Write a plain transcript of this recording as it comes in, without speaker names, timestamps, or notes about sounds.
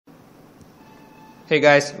Hey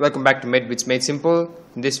guys, welcome back to MedVidsMadeSimple.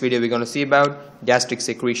 In this video we're going to see about gastric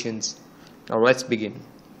secretions. Now let's begin.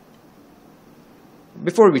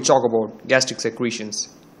 Before we talk about gastric secretions,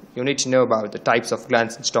 you need to know about the types of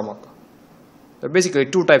glands in stomach. There are basically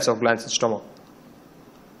two types of glands in stomach.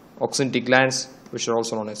 Oxyntic glands, which are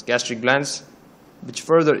also known as gastric glands, which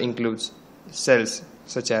further includes cells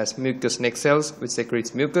such as mucous neck cells which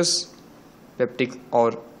secretes mucus, peptic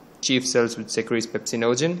or chief cells which secretes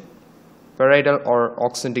pepsinogen, parietal or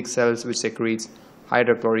oxyntic cells which secretes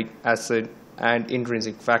hydrochloric acid and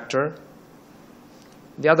intrinsic factor.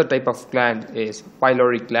 The other type of gland is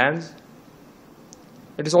pyloric glands.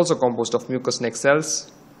 It is also composed of mucous neck cells,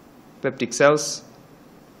 peptic cells,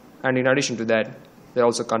 and in addition to that they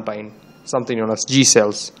also contain something known as G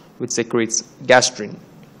cells which secretes gastrin.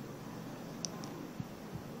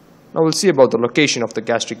 Now we'll see about the location of the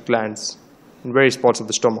gastric glands in various parts of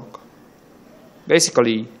the stomach.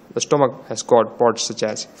 Basically, the stomach has got parts such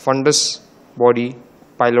as fundus, body,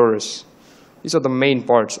 pylorus. These are the main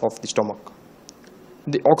parts of the stomach.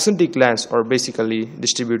 The oxyntic glands are basically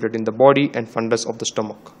distributed in the body and fundus of the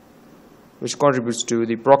stomach, which contributes to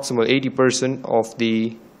the proximal 80% of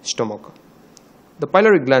the stomach. The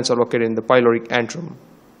pyloric glands are located in the pyloric antrum,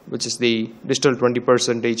 which is the distal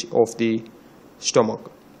 20% of the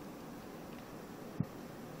stomach.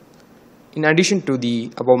 In addition to the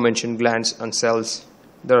above mentioned glands and cells,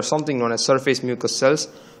 there are something known as surface mucous cells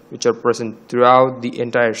which are present throughout the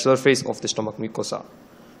entire surface of the stomach mucosa.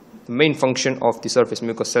 The main function of the surface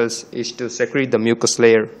mucous cells is to secrete the mucus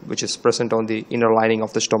layer which is present on the inner lining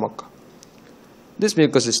of the stomach. This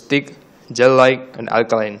mucus is thick, gel-like and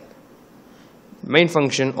alkaline. The main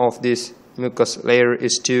function of this mucus layer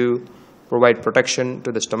is to provide protection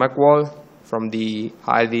to the stomach wall from the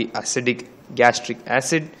highly acidic gastric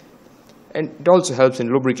acid, and it also helps in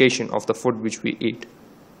lubrication of the food which we eat.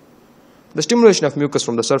 The stimulation of mucus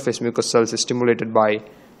from the surface mucous cells is stimulated by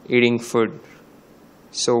eating food.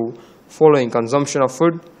 So, following consumption of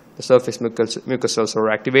food, the surface mucous cells are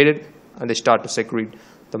activated and they start to secrete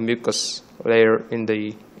the mucus layer in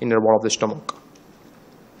the inner wall of the stomach.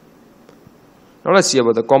 Now let's see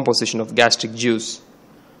about the composition of gastric juice.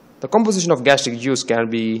 The composition of gastric juice can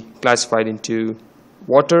be classified into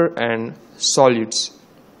water and solutes.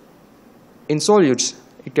 In solutes,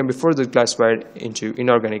 it can be further classified into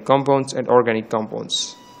inorganic compounds and organic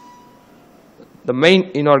compounds. The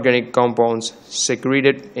main inorganic compounds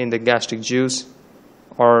secreted in the gastric juice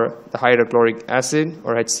are the hydrochloric acid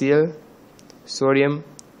or HCl, sodium,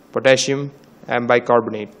 potassium, and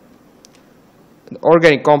bicarbonate. The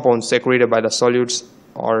organic compounds secreted by the solutes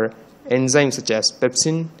are enzymes such as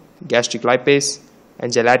pepsin, gastric lipase,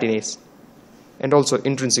 and gelatinase, and also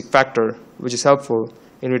intrinsic factor, which is helpful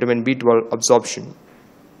in vitamin B12 absorption.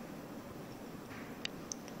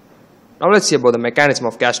 Now let's see about the mechanism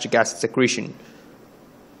of gastric acid secretion.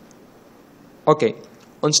 Okay,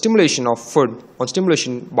 on stimulation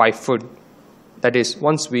by food, that is,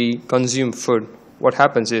 once we consume food, what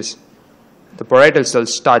happens is the parietal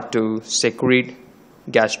cells start to secrete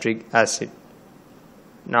gastric acid.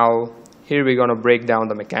 Now here we're going to break down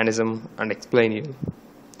the mechanism and explain you.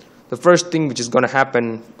 The first thing which is going to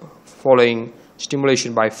happen following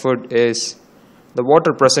stimulation by food is the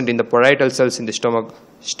water present in the parietal cells in the stomach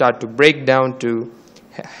start to break down to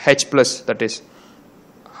H+, that is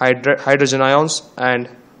hydrogen ions, and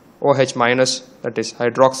OH-, that is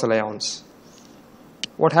hydroxyl ions.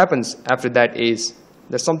 What happens after that is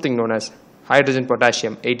there's something known as hydrogen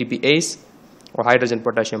potassium ATPase or hydrogen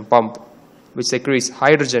potassium pump, which secretes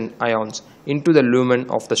hydrogen ions into the lumen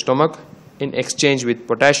of the stomach in exchange with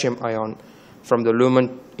potassium ion from the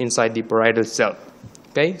lumen inside the parietal cell.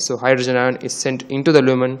 Okay, so hydrogen ion is sent into the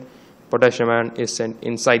lumen, potassium ion is sent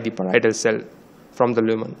inside the parietal cell from the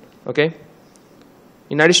lumen. Okay.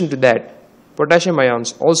 In addition to that, potassium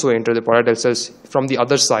ions also enter the parietal cells from the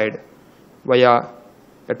other side via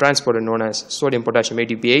a transporter known as sodium potassium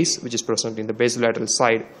ATPase, which is present in the basolateral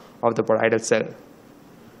side of the parietal cell.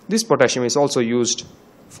 This potassium is also used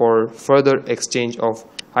for further exchange of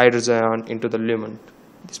hydrogen ion into the lumen.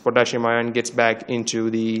 This potassium ion gets back into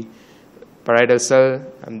the parietal cell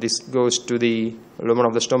and this goes to the lumen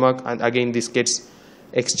of the stomach, and again this gets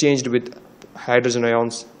exchanged with hydrogen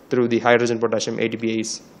ions through the hydrogen potassium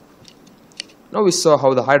ATPase. Now we saw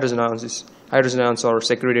how the hydrogen ions are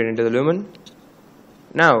secreted into the lumen.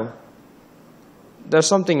 Now there's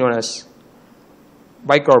something known as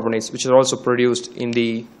bicarbonates which are also produced in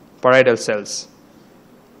the parietal cells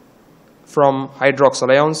from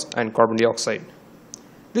hydroxyl ions and carbon dioxide.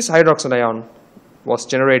 This hydroxyl ion was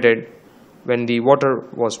generated when the water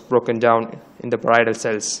was broken down in the parietal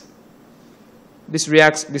cells. This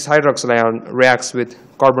hydroxyl ion reacts with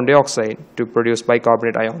carbon dioxide to produce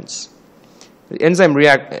bicarbonate ions. The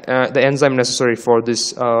enzyme necessary for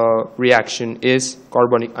this reaction is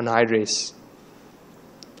carbonic anhydrase.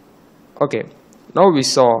 Okay, now we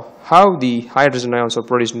saw how the hydrogen ions are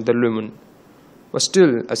produced in the lumen. But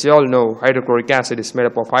still, as you all know, hydrochloric acid is made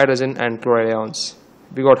up of hydrogen and chloride ions.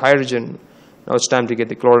 We got hydrogen, now it's time to get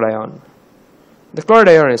the chloride ion. The chloride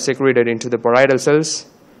ion is secreted into the parietal cells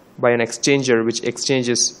by an exchanger which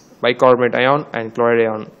exchanges bicarbonate ion and chloride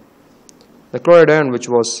ion. The chloride ion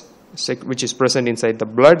which is present inside the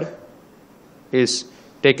blood is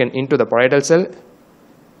taken into the parietal cell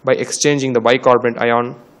by exchanging the bicarbonate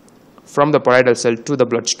ion from the parietal cell to the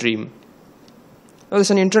bloodstream. Now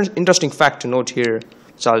there's an interesting fact to note here,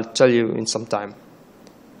 which I'll tell you in some time.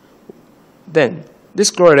 Then,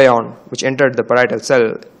 this chloride ion, which entered the parietal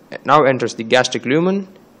cell, now enters the gastric lumen,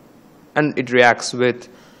 and it reacts with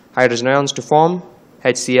hydrogen ions to form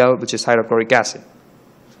HCl, which is hydrochloric acid.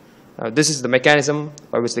 Now, this is the mechanism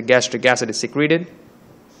by which the gastric acid is secreted.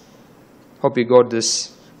 Hope you got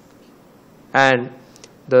this. And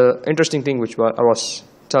the interesting thing which I was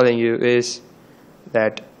telling you is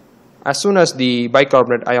that as soon as the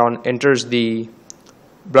bicarbonate ion enters the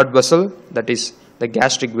blood vessel, that is the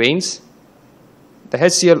gastric veins, the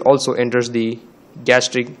HCl also enters the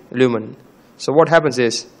gastric lumen. So what happens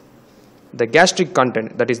is the gastric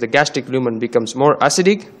content, that is the gastric lumen, becomes more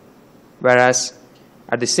acidic, whereas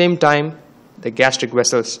at the same time the gastric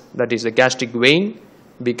vessels, that is the gastric vein,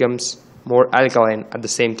 becomes more alkaline at the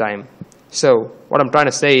same time. So what I'm trying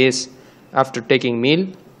to say is, after taking meal,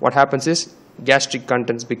 what happens is gastric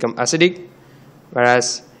contents become acidic,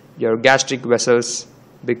 whereas your gastric vessels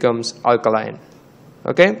becomes alkaline.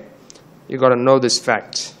 Okay, you got to know this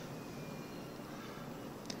fact.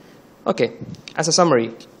 Okay, as a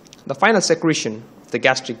summary, the final secretion of the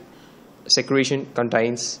gastric secretion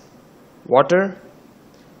contains water,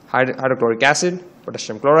 hydrochloric acid,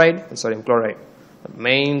 potassium chloride, and sodium chloride. The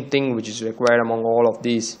main thing which is required among all of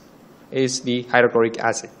these is the hydrochloric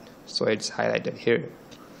acid, so it's highlighted here.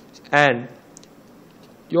 And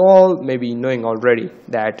you all may be knowing already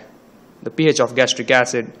that the pH of gastric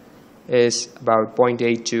acid is about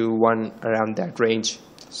 0.8 to 1, around that range,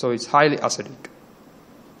 so it's highly acidic.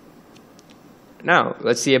 Now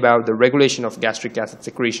let's see about the regulation of gastric acid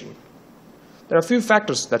secretion. There are a few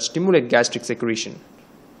factors that stimulate gastric secretion.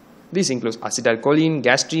 These include acetylcholine,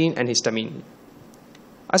 gastrin, and histamine.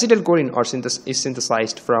 Acetylcholine is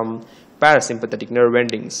synthesized from parasympathetic nerve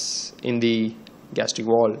endings in the gastric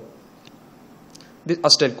wall. This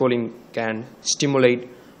acetylcholine can stimulate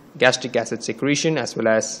gastric acid secretion as well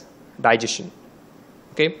as digestion.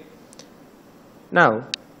 Okay. Now,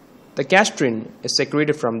 the gastrin is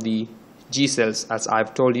secreted from the G cells, as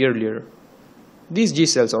I've told you earlier. These G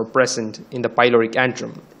cells are present in the pyloric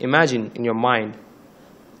antrum. Imagine in your mind,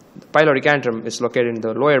 the pyloric antrum is located in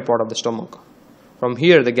the lower part of the stomach. From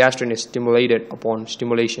here, the gastrin is stimulated upon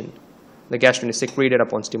stimulation. The gastrin is secreted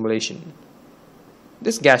upon stimulation.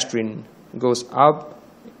 This gastrin goes up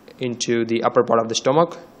into the upper part of the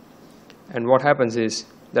stomach, and what happens is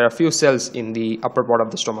there are a few cells in the upper part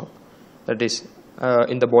of the stomach, that is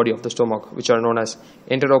in the body of the stomach, which are known as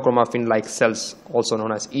enterochromaffin-like cells, also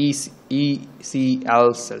known as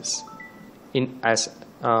ECL cells in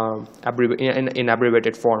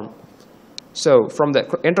abbreviated form. So from the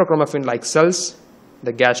enterochromaffin-like cells,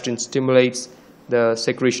 the gastrin stimulates the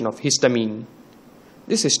secretion of histamine.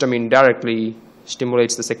 This histamine directly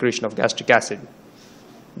stimulates the secretion of gastric acid.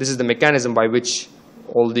 This is the mechanism by which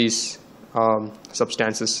all these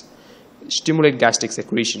substances stimulate gastric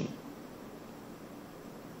secretion.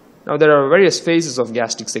 Now there are various phases of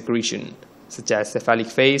gastric secretion, such as cephalic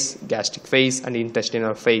phase, gastric phase, and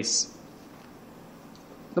intestinal phase.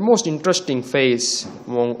 The most interesting phase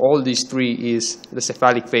among all these three is the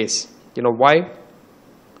cephalic phase. You know why?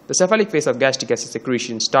 The cephalic phase of gastric acid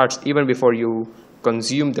secretion starts even before you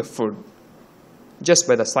consume the food. Just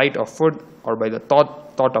by the sight of food or by the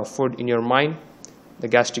thought of food in your mind, the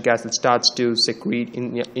gastric acid starts to secrete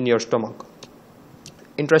in your stomach.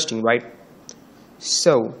 Interesting, right?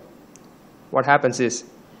 So, what happens is,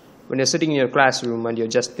 when you're sitting in your classroom and you're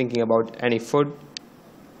just thinking about any food,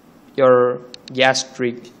 your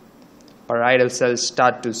gastric or idle cells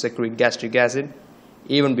start to secrete gastric acid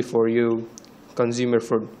even before you consume your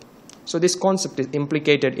food. So this concept is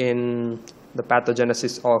implicated in the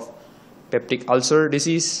pathogenesis of peptic ulcer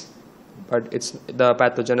disease, but the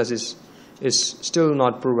pathogenesis is still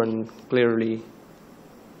not proven clearly.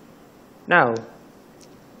 Now,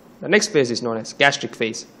 the next phase is known as gastric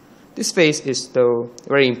phase. This phase is the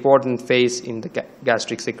very important phase in the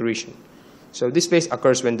gastric secretion. So this phase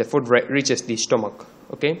occurs when the food reaches the stomach.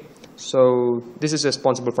 Okay, so this is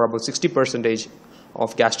responsible for about 60%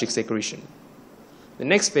 of gastric secretion. The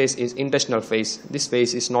next phase is intestinal phase. This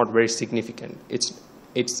phase is not very significant.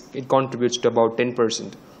 It contributes to about 10%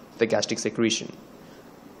 of the gastric secretion.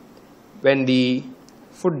 When the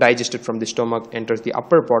food digested from the stomach enters the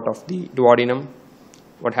upper part of the duodenum,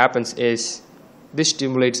 what happens is this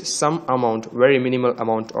stimulates some amount, very minimal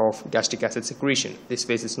amount of gastric acid secretion. This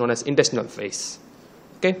phase is known as intestinal phase.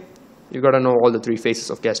 Okay, you got to know all the three phases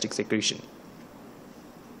of gastric secretion.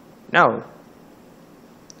 Now,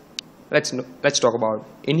 let's talk about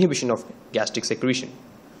inhibition of gastric secretion.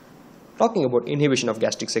 Talking about inhibition of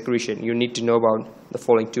gastric secretion, you need to know about the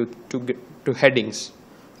following two headings.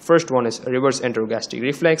 First one is reverse enterogastric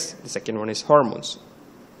reflex. The second one is hormones.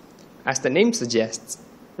 As the name suggests,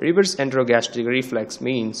 reverse enterogastric reflex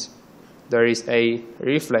means there is a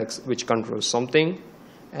reflex which controls something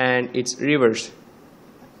and it's reversed.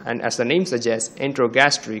 And as the name suggests,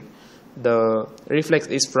 enterogastric, the reflex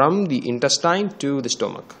is from the intestine to the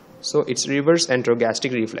stomach. So it's reverse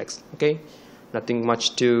enterogastric reflex. Okay, nothing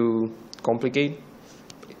much to complicate.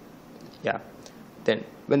 Yeah. Then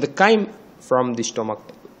when the chyme from the stomach,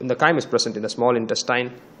 when the chyme is present in the small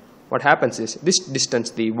intestine, what happens is this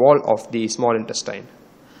distances the wall of the small intestine,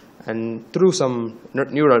 and through some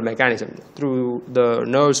neural mechanism, through the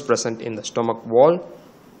nerves present in the stomach wall,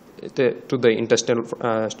 to the intestinal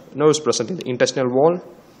nerves present in the intestinal wall,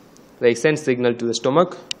 they send signal to the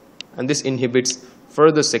stomach, and this inhibits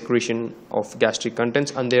further secretion of gastric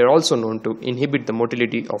contents, and they are also known to inhibit the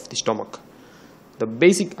motility of the stomach. The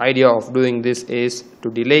basic idea of doing this is to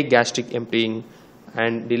delay gastric emptying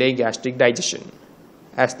and delay gastric digestion,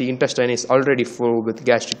 as the intestine is already full with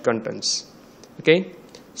gastric contents. Okay,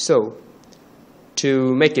 so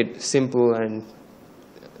to make it simple and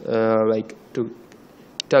to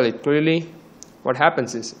tell it clearly, what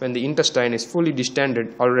happens is when the intestine is fully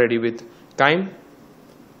distended already with chyme,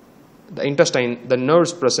 the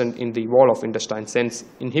nerves present in the wall of intestine sends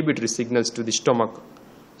inhibitory signals to the stomach.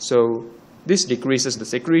 So this decreases the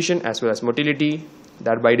secretion as well as motility,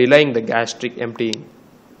 thereby delaying the gastric emptying.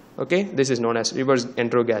 Okay, this is known as reverse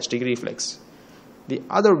enterogastric reflex. The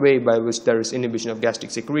other way by which there is inhibition of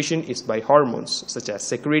gastric secretion is by hormones such as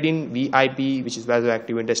secretin, VIP, which is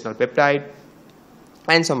vasoactive intestinal peptide,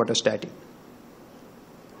 and somatostatin.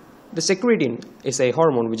 The secretin is a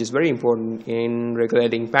hormone which is very important in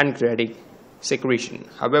regulating pancreatic secretion.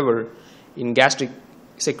 However, in gastric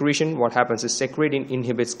secretion, what happens is secretin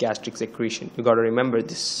inhibits gastric secretion. You got to remember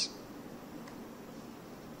this.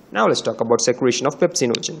 Now let's talk about secretion of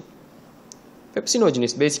pepsinogen. Pepsinogen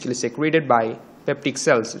is basically secreted by peptic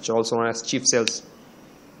cells, which are also known as chief cells.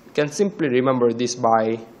 You can simply remember this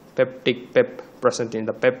by peptic, pep present in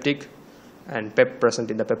the peptic, and pep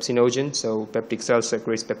present in the pepsinogen. So peptic cells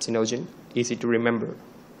secretes pepsinogen, easy to remember.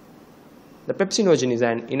 The pepsinogen is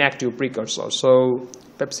an inactive precursor, so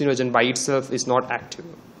pepsinogen by itself is not active.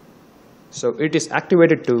 So it is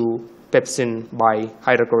activated to pepsin by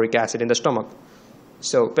hydrochloric acid in the stomach.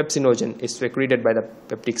 So pepsinogen is secreted by the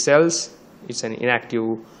peptic cells. It's an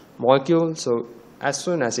inactive molecule, so as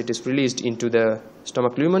soon as it is released into the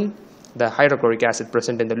stomach lumen, the hydrochloric acid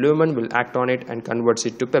present in the lumen will act on it and converts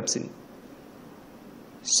it to pepsin.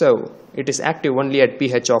 So it is active only at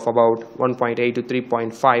pH of about 1.8 to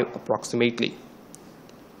 3.5 approximately.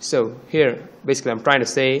 So here basically what I'm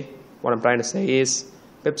trying to say is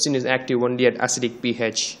pepsin is active only at acidic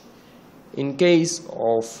pH. In case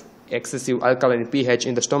of excessive alkaline pH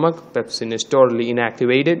in the stomach, pepsin is totally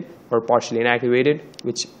inactivated or partially inactivated,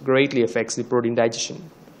 which greatly affects the protein digestion.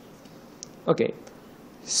 Okay,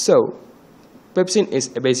 so pepsin is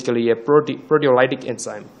basically a proteolytic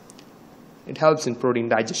enzyme. It helps in protein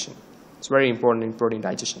digestion. It's very important in protein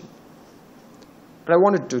digestion. And I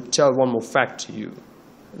wanted to tell one more fact to you.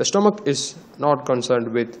 The stomach is not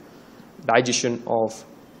concerned with digestion of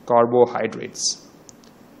carbohydrates.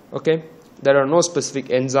 Okay? There are no specific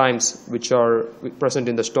enzymes which are present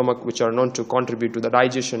in the stomach which are known to contribute to the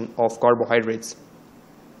digestion of carbohydrates.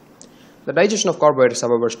 The digestion of carbohydrates,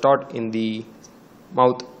 however, starts in the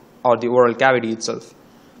mouth or the oral cavity itself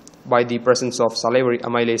by the presence of salivary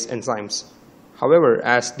amylase enzymes. However,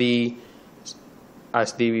 as the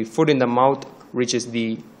food in the mouth reaches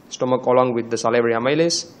the stomach along with the salivary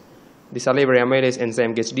amylase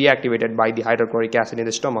enzyme gets deactivated by the hydrochloric acid in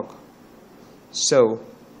the stomach. So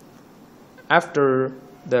after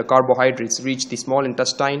the carbohydrates reach the small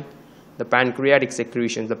intestine, the pancreatic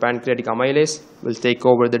secretions, the pancreatic amylase, will take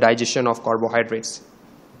over the digestion of carbohydrates.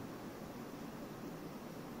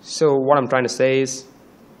 So what I'm trying to say is,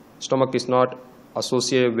 stomach is not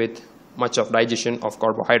associated with much of digestion of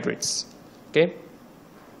carbohydrates. Okay.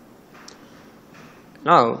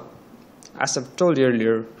 Now, as I've told you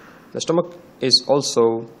earlier, the stomach is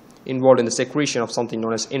also involved in the secretion of something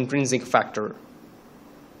known as intrinsic factor.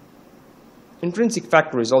 Intrinsic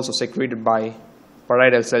factor is also secreted by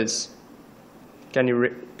parietal cells. Can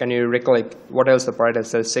you recollect what else the parietal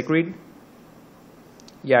cells secrete?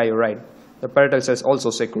 Yeah, you're right. The parietal cells also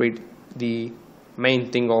secrete the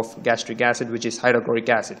main thing of gastric acid, which is hydrochloric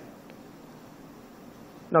acid.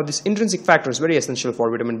 Now, this intrinsic factor is very essential for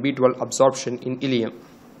vitamin B12 absorption in ileum.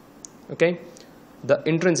 Okay, the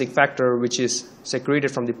intrinsic factor, which is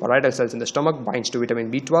secreted from the parietal cells in the stomach, binds to vitamin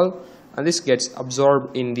B12, and this gets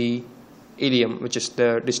absorbed in the ileum, which is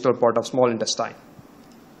the distal part of small intestine.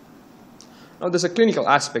 Now, there's a clinical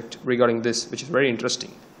aspect regarding this, which is very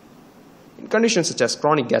interesting. In conditions such as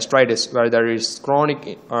chronic gastritis, where there is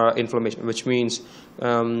chronic inflammation, which means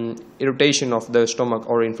irritation of the stomach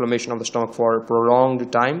or inflammation of the stomach for a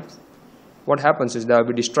prolonged time, what happens is there will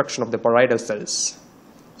be destruction of the parietal cells.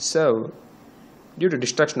 So, due to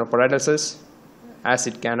destruction of parietal cells,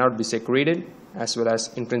 acid cannot be secreted, as well as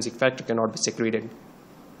intrinsic factor cannot be secreted.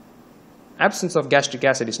 Absence of gastric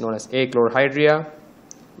acid is known as achlorhydria,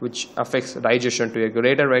 which affects digestion to a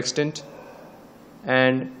greater extent,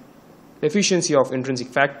 and deficiency of intrinsic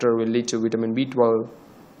factor will lead to vitamin B12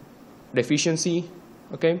 deficiency.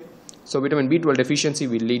 Okay, so vitamin B12 deficiency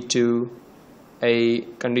will lead to a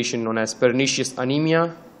condition known as pernicious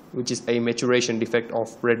anemia, which is a maturation defect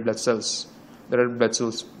of red blood cells. The red blood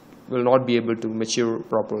cells will not be able to mature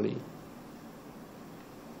properly.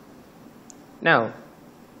 Now,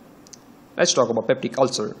 let's talk about peptic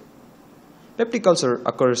ulcer. Peptic ulcer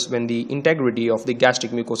occurs when the integrity of the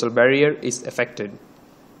gastric mucosal barrier is affected.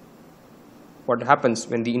 What happens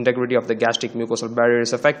when the integrity of the gastric mucosal barrier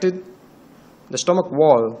is affected? The stomach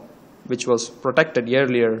wall, which was protected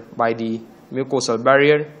earlier by the mucosal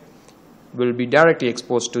barrier, will be directly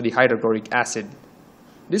exposed to the hydrochloric acid.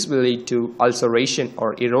 This will lead to ulceration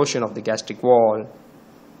or erosion of the gastric wall,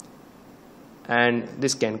 and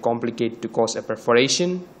this can complicate to cause a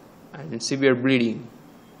perforation and severe bleeding.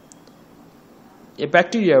 A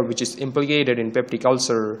bacteria which is implicated in peptic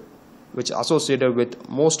ulcer, which is associated with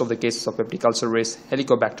most of the cases of peptic ulcer, is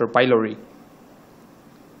Helicobacter pylori.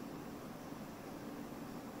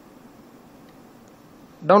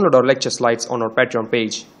 Download our lecture slides on our Patreon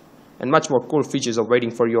page, and much more cool features are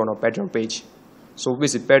waiting for you on our Patreon page. So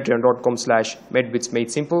visit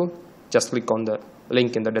patreon.com/MedVidsMadeSimple. Just click on the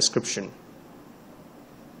link in the description.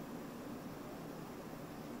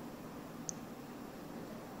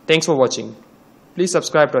 Thanks for watching. Please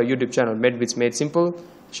subscribe to our YouTube channel MedVidsMadeSimple,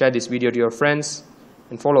 share this video to your friends,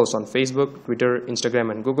 and follow us on Facebook, Twitter,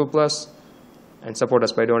 Instagram, and Google+, and support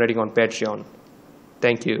us by donating on Patreon.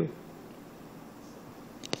 Thank you.